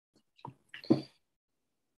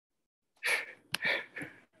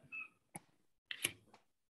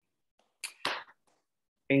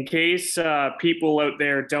In case people out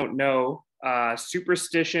there don't know,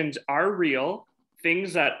 superstitions are real.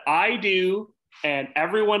 Things that I do and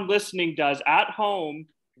everyone listening does at home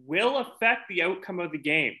will affect the outcome of the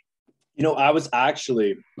game. I was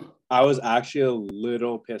actually a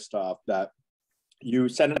little pissed off that you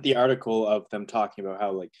sent out the article of them talking about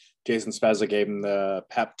how like Jason Spezza gave him the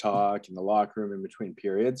pep talk in the locker room in between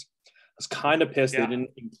periods. I was kind of pissed they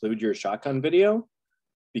didn't include your shotgun video,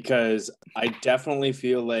 because I definitely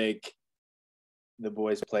feel like the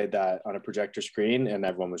boys played that on a projector screen and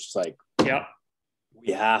everyone was just like, yeah,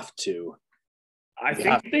 we have to. I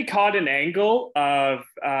think they caught an angle of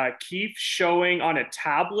Keith showing on a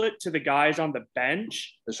tablet to the guys on the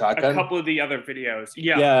bench the shotgun, a couple of the other videos.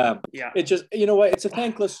 Yeah. It just, you know what? It's a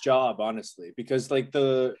thankless job, honestly, because like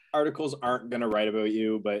the articles aren't going to write about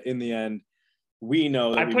you, but in the end, we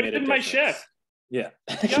know that I we put made it in my shift. Yeah.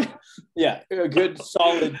 Yeah. A good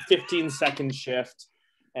solid 15-second shift.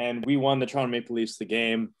 And we won the Toronto Maple Leafs the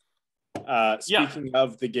game. Speaking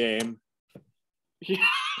of the game. Yeah.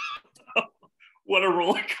 What a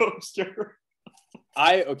roller coaster.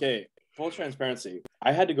 Full transparency.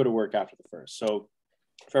 I had to go to work after the first. So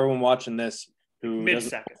for everyone watching this who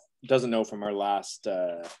doesn't know from our last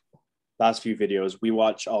few videos, we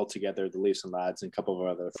watch all together, the Leafs and Lads and a couple of our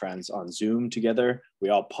other friends on Zoom together. We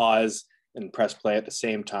all pause and press play at the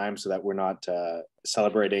same time so that we're not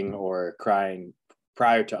celebrating or crying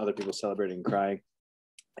prior to other people celebrating and crying.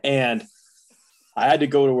 And I had to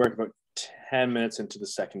go to work about 10 minutes into the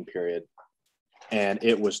second period. And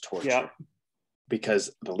it was torture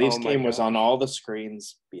because the Leafs game was on all the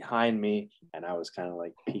screens behind me. And I was kind of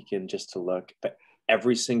like peeking just to look. But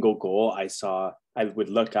every single goal I saw, I would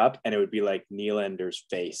look up and it would be like Nylander's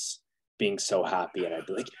face being so happy. And I'd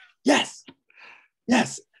be like, yes.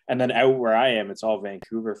 And then out where I am, it's all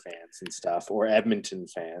Vancouver fans and stuff, or Edmonton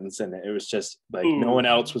fans. And it was just like no one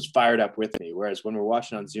else was fired up with me. Whereas when we're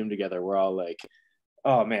watching on Zoom together, we're all like,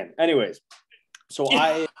 oh, man. Anyways, so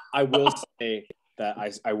I will say that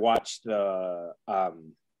I watched I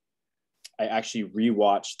actually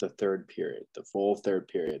rewatched the third period, the full third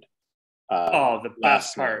period. The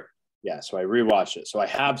best part. Yeah, so I rewatched it. So I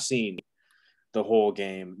have seen the whole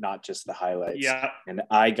game, not just the highlights. Yeah. And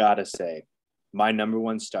I gotta say, my number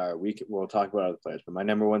one star, we'll talk about other players, but my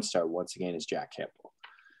number one star once again is Jack Campbell,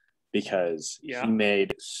 because he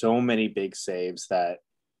made so many big saves that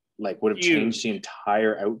like would have changed the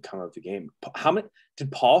entire outcome of the game. How many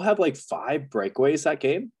did Paul have? Like 5 breakaways that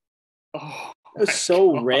game? Oh, it was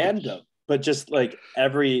so random, but just like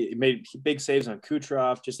he made big saves on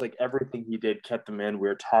Kucherov. Just like everything he did kept them in. We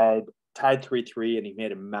were tied 3-3, and he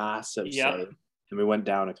made a massive save. And we went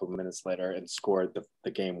down a couple minutes later and scored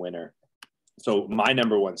the game winner. So my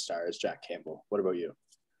number one star is Jack Campbell. What about you?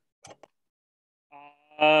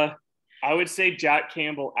 I would say Jack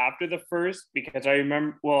Campbell after the first, because I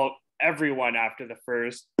remember, everyone after the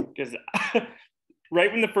first, because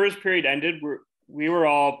right when the first period ended, we were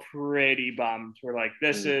all pretty bummed. We're like,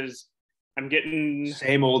 I'm getting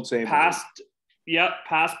same old past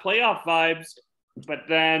playoff vibes, but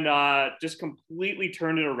then just completely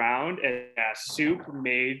turned it around, and Soup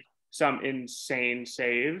made some insane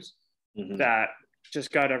saves that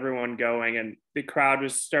just got everyone going, and the crowd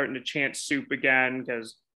was starting to chant Soup again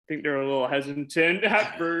because I think they're a little hesitant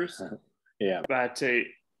at first. Yeah. But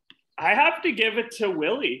I have to give it to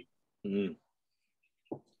Willie.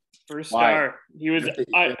 First star. He was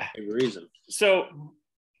reason. So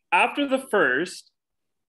after the first,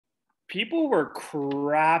 people were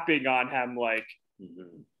crapping on him like,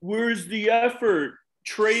 where's the effort?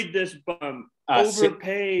 Trade this bum.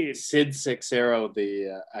 Overpaid. Sid Sixero,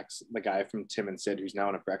 the guy from Tim and Sid, who's now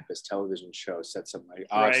on a breakfast television show, said something like,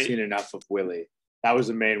 I've seen enough of Willie. That was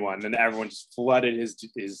the main one. And everyone just flooded his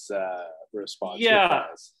response. Yeah.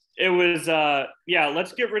 It was,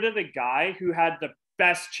 let's get rid of the guy who had the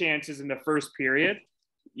best chances in the first period.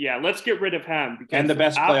 Yeah, let's get rid of him. Because and the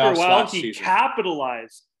best after playoffs a while, last he season.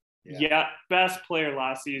 capitalized. Yeah, best player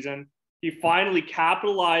last season. He finally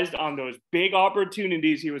capitalized on those big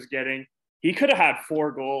opportunities he was getting. He could have had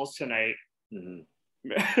 4 goals tonight.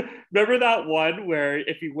 Remember that one where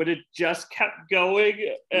if he would have just kept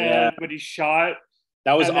going when he shot,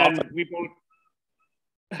 that was off.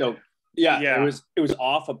 It was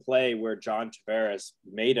off a play where John Tavares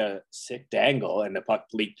made a sick dangle and the puck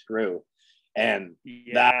leaked through. And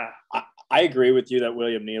that I agree with you that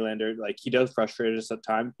William Nylander, like, he does frustrate us at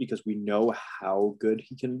times because we know how good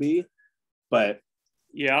he can be, but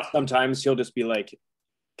sometimes he'll just be like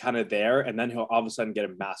kind of there, and then he'll all of a sudden get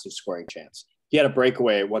a massive scoring chance. He had a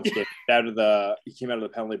breakaway once he came out of the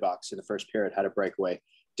penalty box in the first period, had a breakaway,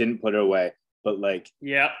 didn't put it away, but like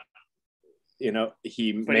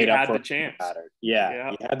he but made he up had for the chance.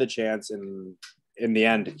 Yeah, he had the chance, and in the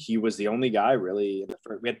end, he was the only guy really.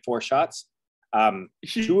 We had 4 shots.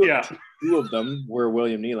 Two of them were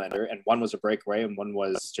William Nylander, and one was a breakaway, and one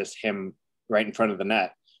was just him right in front of the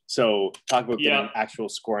net. So talk about getting actual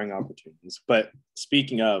scoring opportunities. But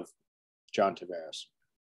speaking of John Tavares,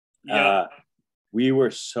 we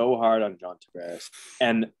were so hard on John Tavares,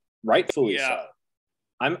 and rightfully so.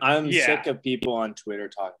 I'm sick of people on Twitter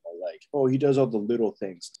talking about like, oh, he does all the little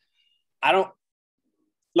things.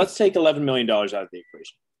 Let's take $11 million out of the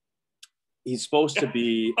equation. He's supposed to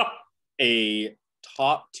be a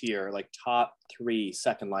top tier, like top 3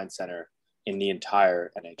 second line center in the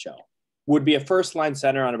entire NHL. Would be a first line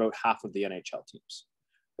center on about half of the NHL teams,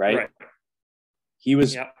 right? He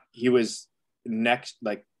was next,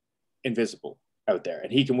 like invisible out there,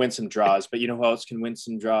 and he can win some draws. But you know who else can win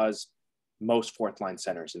some draws? Most 4th line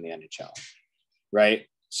centers in the NHL, right?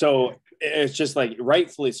 So it's just like,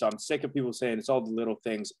 rightfully so. I'm sick of people saying it's all the little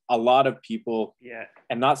things. A lot of people,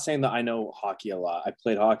 and not saying that I know hockey a lot. I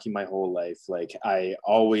played hockey my whole life. Like I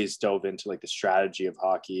always dove into like the strategy of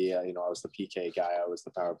hockey. I was the PK guy. I was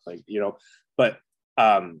the power play, but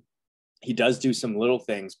he does do some little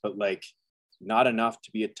things, but like not enough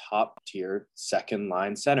to be a top tier second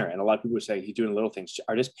line center. And a lot of people say he's doing little things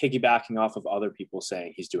are just piggybacking off of other people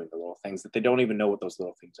saying he's doing the little things that they don't even know what those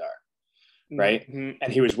little things are. Right. Mm-hmm.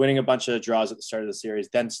 And he was winning a bunch of draws at the start of the series,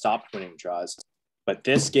 then stopped winning draws. But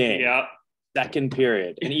this game, second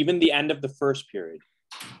period, and even the end of the first period,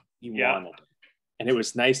 he wanted it. And it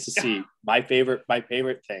was nice to see. My favorite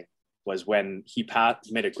thing was when he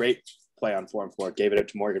made a great play on 4-on-4, gave it up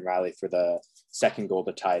to Morgan Riley for the second goal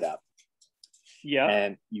to tie it up. Yeah.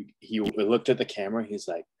 And he looked at the camera, he's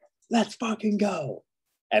like, let's fucking go.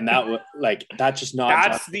 And that was like, that's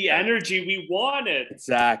the energy we wanted.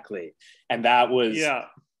 Exactly. And that was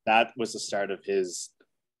the start of his,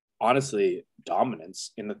 honestly,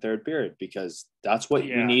 dominance in the third period, because that's what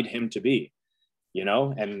we need him to be,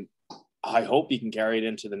 and I hope he can carry it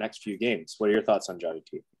into the next few games. What are your thoughts on Johnny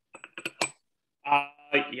T?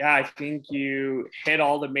 I think you hit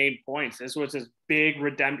all the main points. This was his big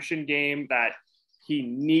redemption game that he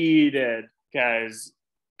needed, because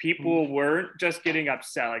people weren't just getting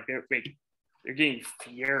upset. Like they're getting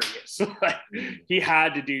furious. Like he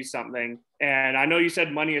had to do something. And I know you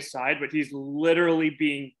said money aside, but he's literally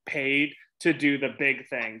being paid to do the big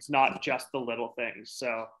things, not just the little things.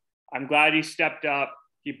 So I'm glad he stepped up.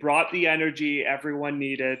 He brought the energy everyone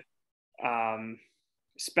needed.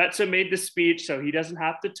 Spezza made the speech, so he doesn't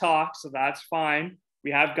have to talk. So that's fine. We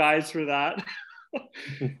have guys for that.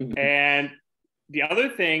 And the other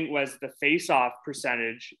thing was the face-off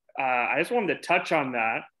percentage. I just wanted to touch on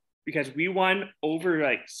that because we won over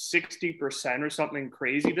like 60% or something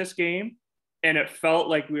crazy this game, and it felt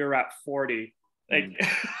like we were at 40. Like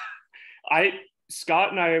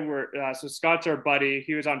Scott and I were, so Scott's our buddy.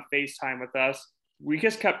 He was on FaceTime with us. We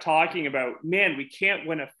just kept talking about, man, we can't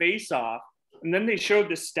win a face-off. And then they showed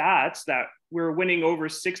the stats that we're winning over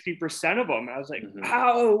 60% of them. I was like,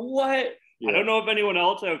 how, what? Yeah. I don't know if anyone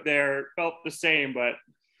else out there felt the same, but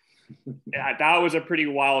that was a pretty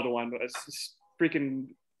wild one. It's freaking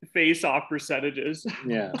face-off percentages.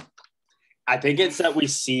 Yeah. I think it's that we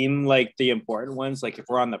seem like the important ones. Like if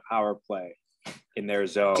we're on the power play in their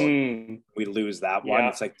zone, we lose that one.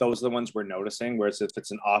 It's like those are the ones we're noticing. Whereas if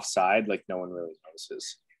it's an offside, like no one really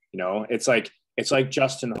notices. It's like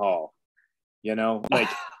Justin Hall. Like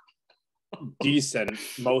decent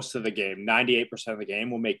most of the game, 98% of the game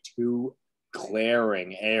will make 2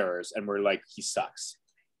 glaring errors, and we're like, he sucks.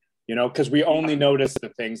 Because we only notice the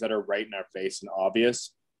things that are right in our face and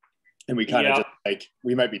obvious, and we kind of just like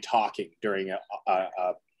we might be talking during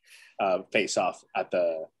a face off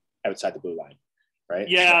outside the blue line, right?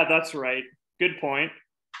 Yeah, that's right. Good point.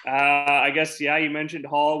 I guess you mentioned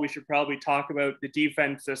Hall. We should probably talk about the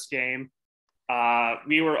defense this game.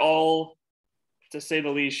 We were all, to say the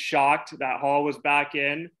least, shocked that Hall was back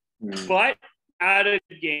in, but at a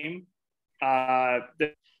game, I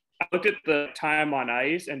looked at the time on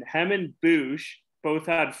ice, and Hem and Boosh both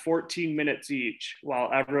had 14 minutes each, while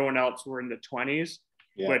everyone else were in the 20s,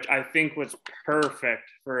 which I think was perfect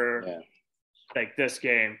for like this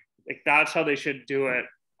game. Like that's how they should do it.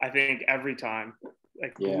 I think every time,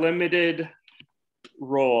 like limited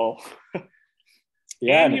role.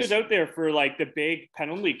 And he was out there for like the big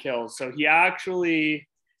penalty kills. So he actually,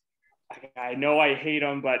 I know I hate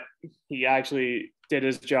him, but he actually did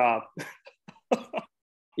his job.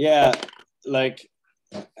 Yeah. Like,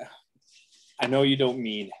 I know you don't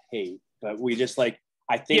mean hate, but we just like,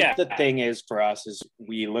 I think the thing is for us is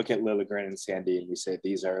we look at Liljegren and Sandy and we say,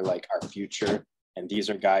 these are like our future And these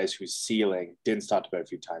are guys whose ceiling, Din's talked about a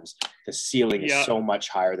few times, the ceiling is so much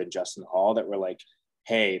higher than Justin Hall that we're like,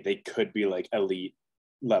 hey, they could be like elite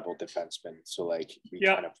level defensemen. So like we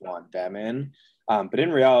kind of want them in. But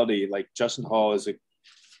in reality, like Justin Hall is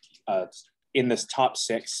in this top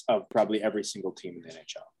 6 of probably every single team in the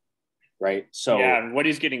NHL. Right. So and what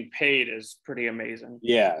he's getting paid is pretty amazing.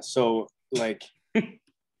 Yeah. So like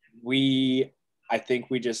I think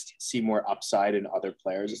we just see more upside in other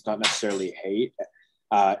players. It's not necessarily hate.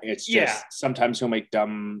 It's just sometimes he'll make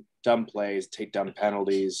dumb plays, take dumb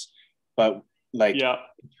penalties. But like in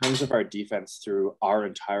terms of our defense through our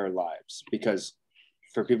entire lives, because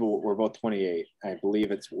for people, we're both 28. I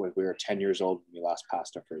believe it's when we were 10 years old when we last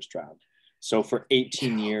passed our first round. So for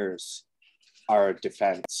 18 years, our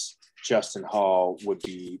defense, Justin Hall would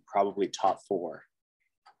be probably top 4.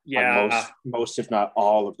 Most if not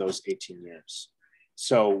all of those 18 years.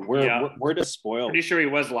 So we're just spoiled. Pretty sure he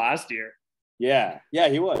was last year. Yeah,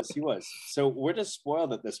 he was. So we're just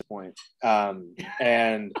spoiled at this point.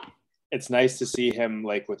 And it's nice to see him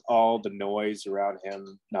like with all the noise around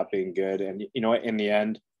him not being good. And you know what, in the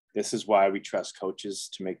end, this is why we trust coaches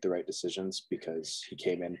to make the right decisions, because he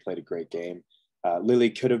came in, played a great game. Lily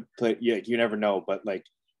could have played, you never know, but like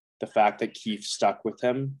the fact that Keefe stuck with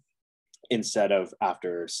him instead of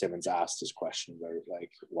after Simmons asked his question about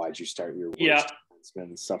like, why'd you start your worst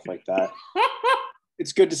and stuff like that.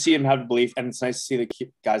 It's good to see him have belief, and it's nice to see the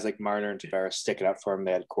guys like Marner and Tavares sticking up for him.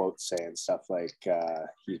 They had quotes saying stuff like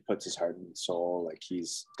he puts his heart and soul, like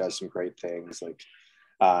he's does some great things. Like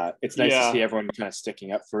it's nice to see everyone kind of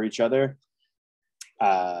sticking up for each other.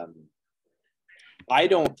 I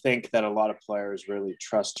don't think that a lot of players really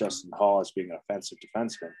trust Justin Hall as being an offensive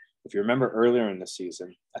defenseman. If you remember earlier in the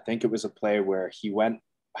season, I think it was a play where he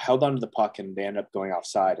held onto the puck and they ended up going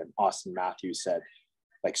offside, and Austin Matthews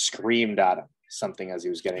screamed at him something as he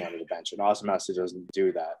was getting onto the bench, and Austin Matthews doesn't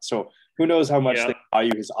do that. So who knows how much they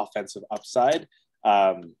value his offensive upside.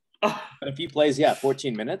 But if he plays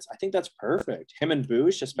 14 minutes, I think that's perfect. Him and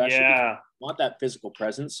Boosh, especially, want that physical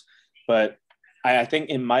presence. But I think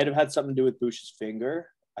it might have had something to do with Boosh's finger.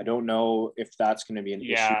 I don't know if that's going to be an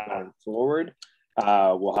issue going forward.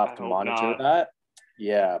 We'll have to monitor that.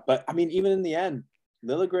 Yeah, but I mean, even in the end,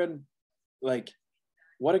 Liljegren, like,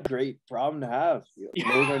 what a great problem to have.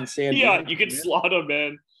 Liljegren saying, you can slot him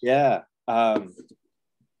in. Yeah.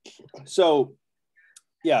 So,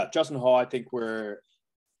 Justin Hall, I think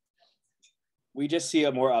we just see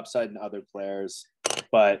a more upside in other players,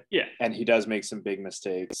 and he does make some big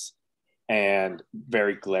mistakes and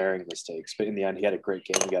very glaring mistakes. But in the end, he had a great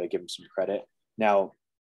game. You got to give him some credit. Now,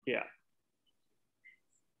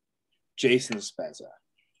 Jason Spezza.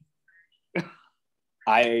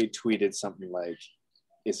 I tweeted something like,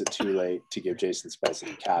 is it too late to give Jason Spezza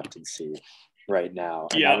the captaincy right now?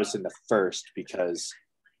 And that was in the first, because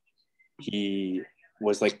he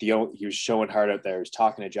was like he was showing hard out there. He was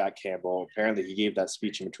talking to Jack Campbell. Apparently he gave that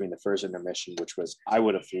speech in between the first intermission, which was, I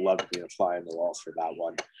would have loved to be a fly on the wall for that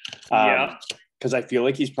one. Because I feel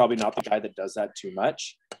like he's probably not the guy that does that too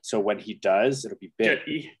much. So when he does, it'll be big.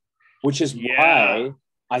 Which is why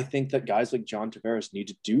I think that guys like John Tavares need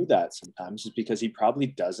to do that sometimes, is because he probably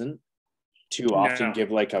doesn't too often give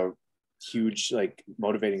like a huge like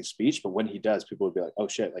motivating speech, but when he does, people would be like, oh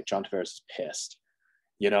shit, like John Tavares is pissed,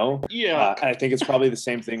 you know? And I think it's probably the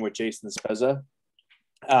same thing with Jason Spezza.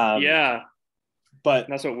 But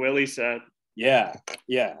that's what Willie said.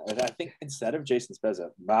 And I think instead of Jason Spezza,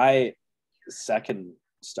 my second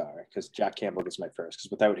star, because Jack Campbell gets my first,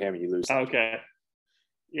 because without him you lose.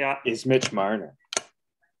 Is Mitch Marner.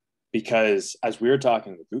 Because as we were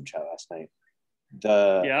talking in the group chat last night,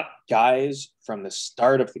 the guys from the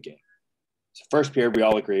start of the game, so first period, we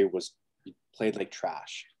all agree he played like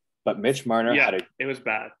trash. But Mitch Marner it was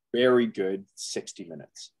bad. Very good 60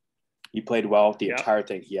 minutes. He played well the entire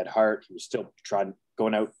thing. He had heart. He was still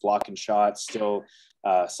going out, blocking shots, still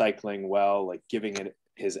cycling well, like giving it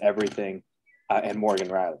his everything. And Morgan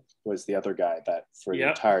Riley was the other guy that for the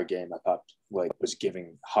entire game I thought like was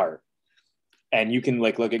giving heart. And you can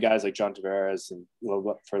like look at guys like John Tavares and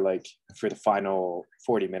for the final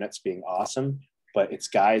 40 minutes being awesome, but it's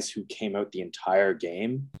guys who came out the entire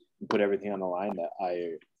game and put everything on the line that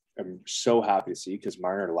I am so happy to see, because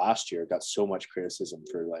Marner last year got so much criticism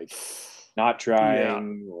for like not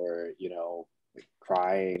trying or, you know, like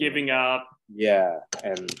crying, giving up.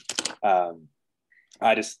 And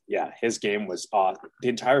his game was awesome. The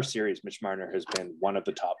entire series, Mitch Marner has been one of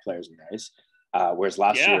the top players in the ice. Whereas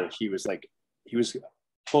last year he was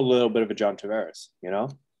a little bit of a John Tavares, you know?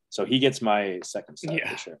 So he gets my second star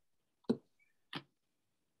for sure.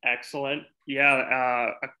 Excellent.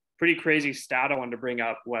 A pretty crazy stat I wanted to bring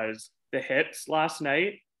up was the hits last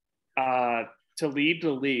night. To lead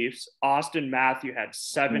the Leafs, Austin Matthews had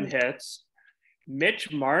 7 hits.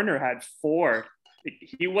 Mitch Marner had 4.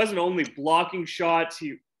 He wasn't only blocking shots,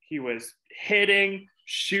 he was hitting,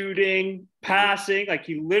 shooting, passing. Like,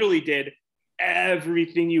 he literally did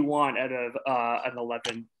everything you want out of an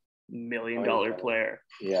 $11 million player.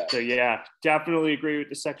 Yeah. So yeah, definitely agree with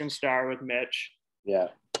the second star with Mitch. Yeah.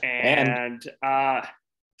 And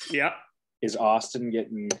yeah. Is Austin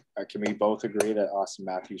getting, can we both agree that Austin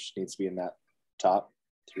Matthews needs to be in that top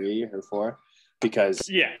 3 or 4? Because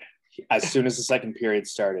as soon as the second period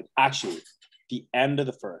started, actually the end of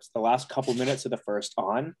the first, the last couple minutes of the first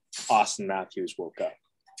on, Austin Matthews woke up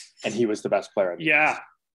and he was the best player. Yeah,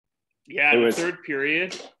 the third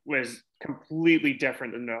period was completely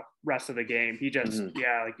different than the rest of the game. He just,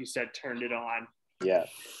 like you said, turned it on. Yeah.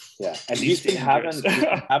 And he's been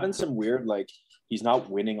having some weird, like, he's not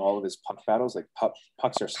winning all of his puck battles. Like,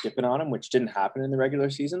 pucks are skipping on him, which didn't happen in the regular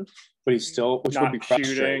season, but he's still, which would be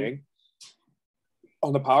frustrating. Shooting.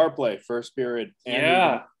 On the power play, first period,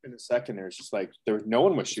 and in the second, there's just like, no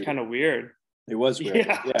one was shooting. Kind of weird. It was weird.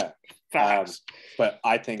 Yeah. But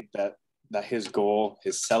I think that his goal,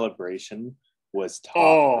 his celebration was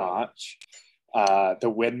top notch. The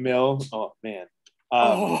windmill, oh man.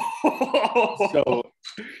 So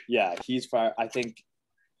yeah, he's fire.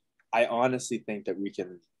 I honestly think that we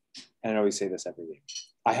can, and I always say this every week,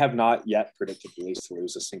 I have not yet predicted the Leafs to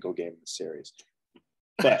lose a single game in the series,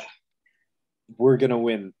 but we're going to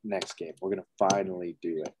win next game. We're going to finally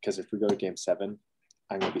do it, because if we go to game 7,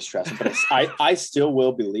 I'm going to be stressing, but I still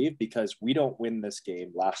will believe, because we don't win this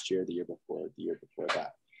game last year, the year before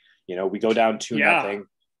that. You know, we go down 2-0,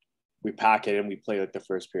 we pack it and we play like the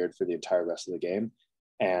first period for the entire rest of the game.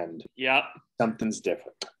 And something's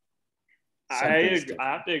different. I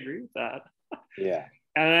have to agree with that. Yeah.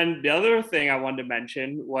 And then the other thing I wanted to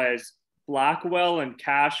mention was Blackwell and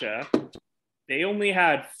Kasha. They only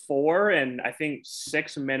had 4 and I think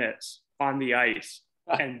 6 minutes on the ice,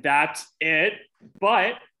 and that's it.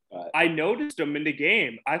 But I noticed them in the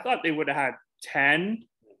game. I thought they would have had 10,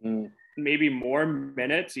 maybe more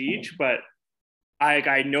minutes each, but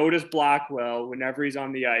I noticed Blackwell whenever he's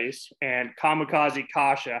on the ice, and Kamikaze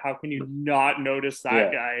Kasha. How can you not notice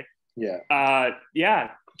that guy?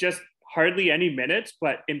 Yeah. Just hardly any minutes,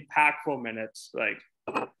 but impactful minutes. Like,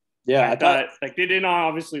 I thought like they didn't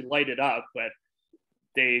obviously light it up, but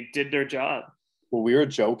they did their job. Well, we were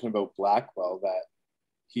joking about Blackwell that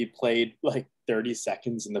he played like 30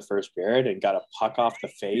 seconds in the first period and got a puck off the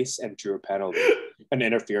face and drew a penalty, an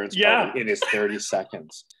interference penalty in his 30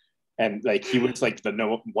 seconds. And like, he was like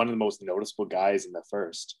one of the most noticeable guys in the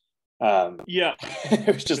first.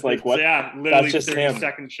 It was just like, what? Yeah, literally that's just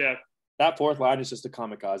 30-second shift. That fourth line is just a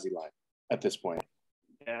kamikaze line at this point.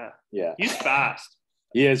 Yeah. He's fast.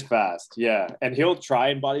 He is fast. Yeah. And he'll try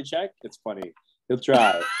and body check. It's funny. He'll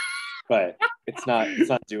try, but it's not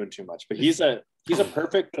doing too much. But he's a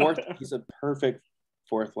perfect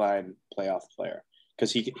fourth line playoff player,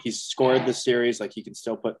 because he's scored the series. Like, he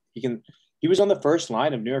was on the first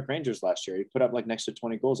line of New York Rangers last year. He put up like next to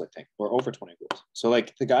 20 goals, I think, or over 20 goals. So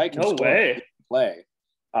like, the guy can play.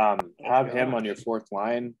 Have him on your fourth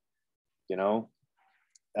line, you know.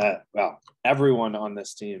 Well, everyone on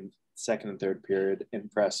this team, second and third period,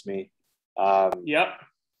 impressed me.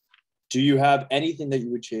 Do you have anything that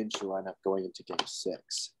you would change the lineup going into game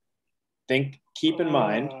 6? Keep in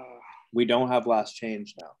mind, we don't have last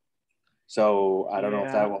change now. So I don't know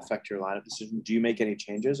if that will affect your lineup decision. Do you make any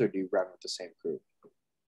changes, or do you run with the same crew?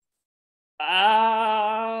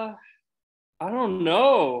 I don't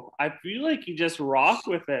know. I feel like you just rock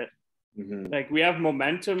with it. Like, we have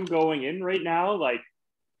momentum going in right now. Like,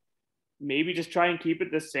 maybe just try and keep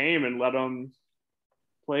it the same and let them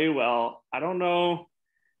play well. I don't know.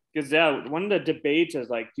 Because, one of the debates is,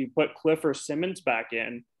 like, do you put Cliff or Simmons back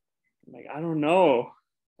in? Like, I don't know.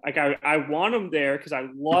 Like, I want them there because I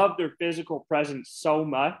love their physical presence so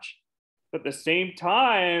much. But at the same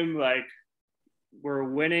time, like, we're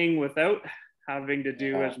winning without having to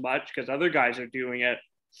do as much because other guys are doing it.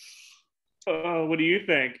 What do you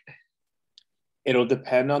think? It'll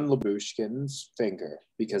depend on Lyubushkin's finger,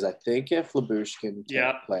 because I think if Lyubushkin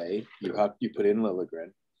can't play, you put in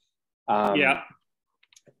Liljegren.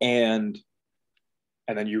 And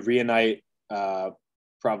then you reunite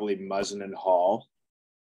probably Muzzin and Hall,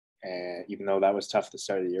 and even though that was tough at the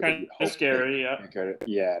start of the year, kind of scary,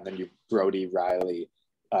 and then you Brody, Riley,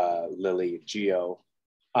 Lily, Gio.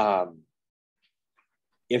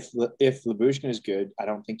 If Lyubushkin is good, I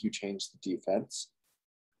don't think you change the defense.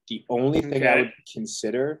 The only thing I would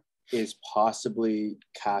consider is possibly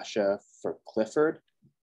Kasha for Clifford,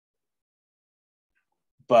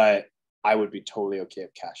 but I would be totally okay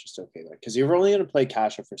if Cash is okay there because you're only going to play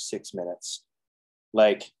Kasha for 6 minutes.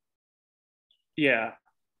 Like, yeah.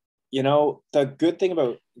 You know, the good thing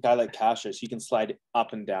about a guy like Cash is he can slide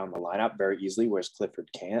up and down the lineup very easily, whereas Clifford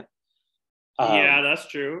can't. Yeah, that's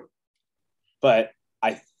true. But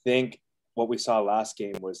I think what we saw last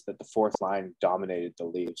game was that the fourth line dominated the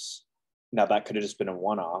Leafs. Now, that could have just been a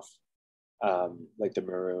one-off, like the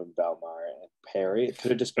Maroon, Belmar, and Perry. It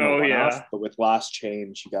could have just been a one-off, but with last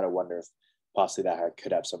change, you got to wonder if possibly that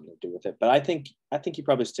could have something to do with it. But I think you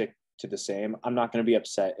probably stick to the same. I'm not going to be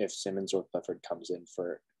upset if Simmons or Clifford comes in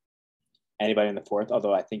for anybody in the fourth,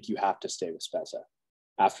 although I think you have to stay with Spezza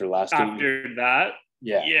after last game. After that?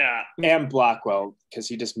 Yeah. And Blackwell, because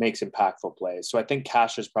he just makes impactful plays. So I think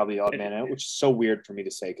Kasha's probably the odd man out, which is so weird for me to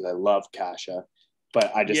say because I love Kasha.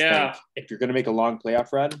 But I just think if you're going to make a long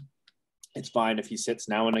playoff run, it's fine if he sits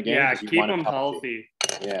now and again. Yeah, keep him healthy.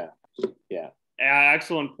 Yeah.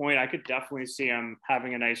 Excellent point. I could definitely see him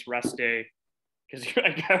having a nice rest day because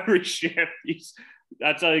like every shift,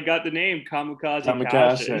 that's how he got the name Kamikaze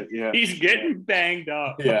Kasha. Yeah. He's getting banged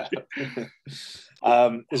up. Yeah.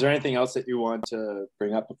 Is there anything else that you want to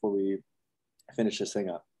bring up before we finish this thing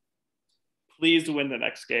up? Please win the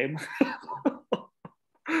next game.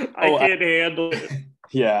 I can't handle it.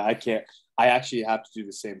 Yeah, I can't. I actually have to do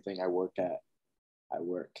the same thing. I work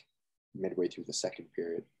midway through the second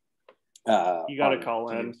period. You got to call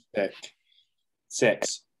in.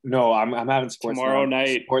 6. No, I'm having sports tomorrow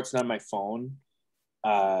night. Sports on my phone.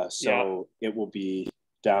 So it will be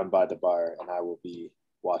down by the bar, and I will be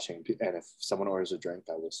watching. And if someone orders a drink,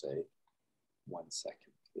 I will say, 1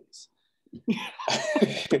 second, please.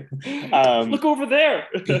 Look over there.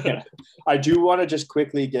 Yeah. I do want to just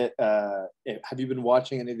quickly get. Have you been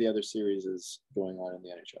watching any of the other series going on in the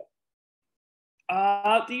NHL?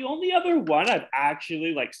 The only other one I've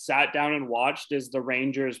actually sat down and watched is the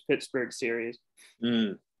Rangers Pittsburgh series.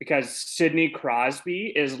 Because Sidney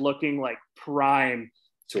Crosby is looking like prime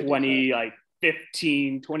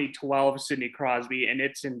 2015, 2012 Sidney Crosby, and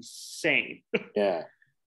it's insane. Yeah,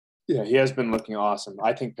 he has been looking awesome.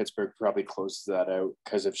 I think Pittsburgh probably closes that out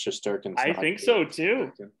because if Shesterkin's I think so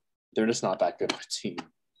too. They're just not that good of a team.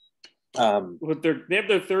 They have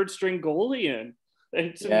their third string goalie in.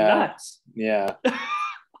 It's nuts. Yeah.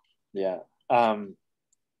 Yeah.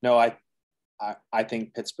 No, I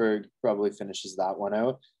think Pittsburgh probably finishes that one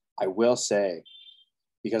out. I will say,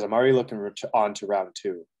 because I'm already looking on to round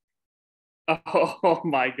 2. Oh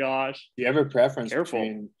my gosh. Do you have a preference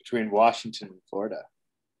between Washington and Florida?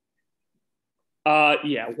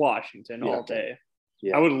 Yeah, Washington all day.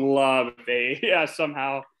 Yeah. I would love if they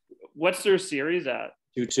somehow. What's their series at?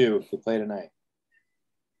 2-2. They play tonight.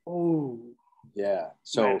 Oh. Yeah.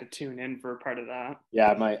 So I have to tune in for part of that.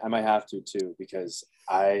 Yeah, I might have to too, because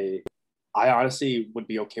I honestly would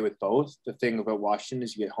be okay with both. The thing about Washington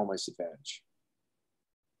is you get home ice advantage.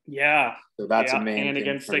 Yeah. So that's a main and thing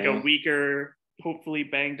against for me. a weaker, hopefully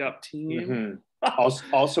banged up team.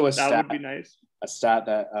 Mm-hmm. Also a stat. That would be nice. A stat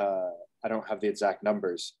that I don't have the exact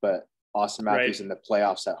numbers, but Austin Matthews in the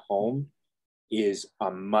playoffs at home is a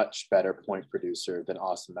much better point producer than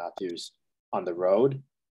Austin Matthews on the road.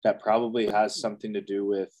 That probably has something to do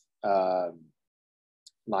with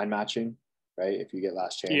line matching, right? If you get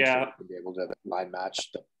last chance, you can be able to line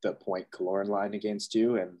match the point Kaloran line against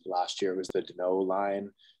you. And last year it was the Deneau line.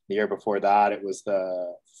 The year before that, it was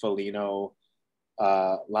the Foligno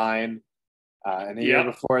line. And the year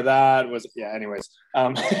before that was, anyways.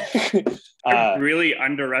 I really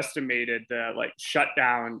underestimated the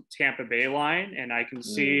shutdown Tampa Bay line, and I can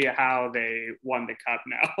see how they won the cup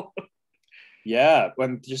now. Yeah,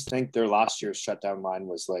 just think their last year's shutdown line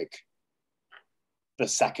was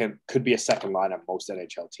could be a second line on most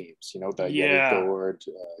NHL teams. You know, the Gord,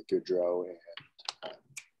 Goudreau, and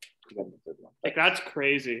the third one. That's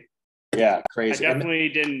crazy. Yeah, crazy. I definitely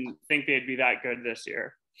didn't think they'd be that good this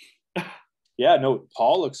year. Yeah, no,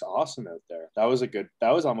 Paul looks awesome out there. That was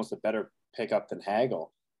almost a better pickup than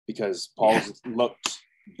Hagel, because Paul's looked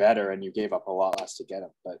better and you gave up a lot less to get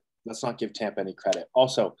him. But let's not give Tampa any credit.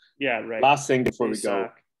 Also, last thing before we go,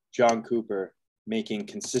 John Cooper making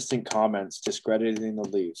consistent comments discrediting the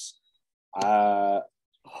Leafs.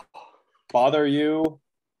 Bother you?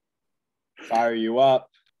 Fire you up?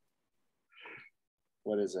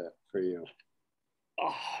 What is it for you?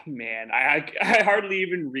 Oh man, I hardly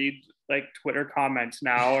even read Twitter comments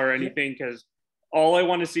now or anything, because all I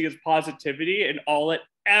want to see is positivity, and all it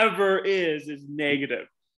ever is negative.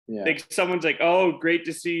 Yeah. Someone's like, "Oh, great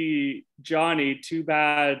to see Johnny. Too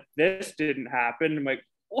bad this didn't happen." I'm like,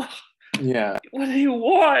 "What? Yeah. What do you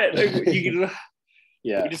want?"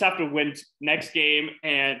 Yeah. We just have to win next game,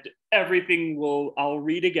 and everything I'll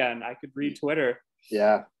read again. I could read Twitter.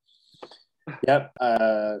 Yeah. Yep.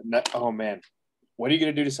 Oh man, what are you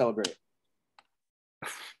gonna do to celebrate?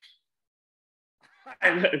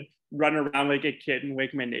 Run around like a kid and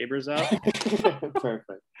wake my neighbors up.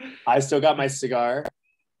 Perfect. I still got my cigar.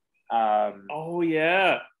 Oh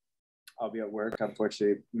yeah. I'll be at work.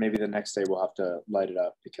 Unfortunately, maybe the next day we'll have to light it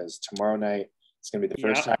up because tomorrow night it's gonna be the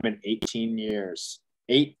first time in 18 years.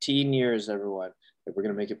 18 years, everyone, that we're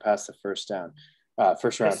gonna make it past the first round.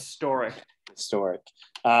 Historic.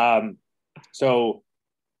 So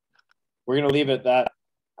we're gonna leave it at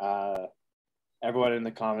that. Everyone in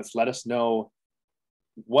the comments, let us know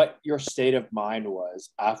what your state of mind was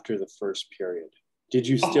after the first period. Did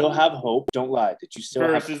you still have hope? Don't lie. Did you still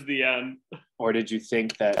versus the end? Or did you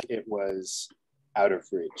think that it was out of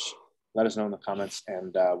reach? Let us know in the comments,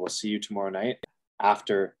 and we'll see you tomorrow night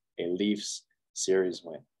after a Leafs series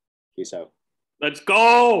win. Peace out. Let's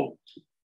go.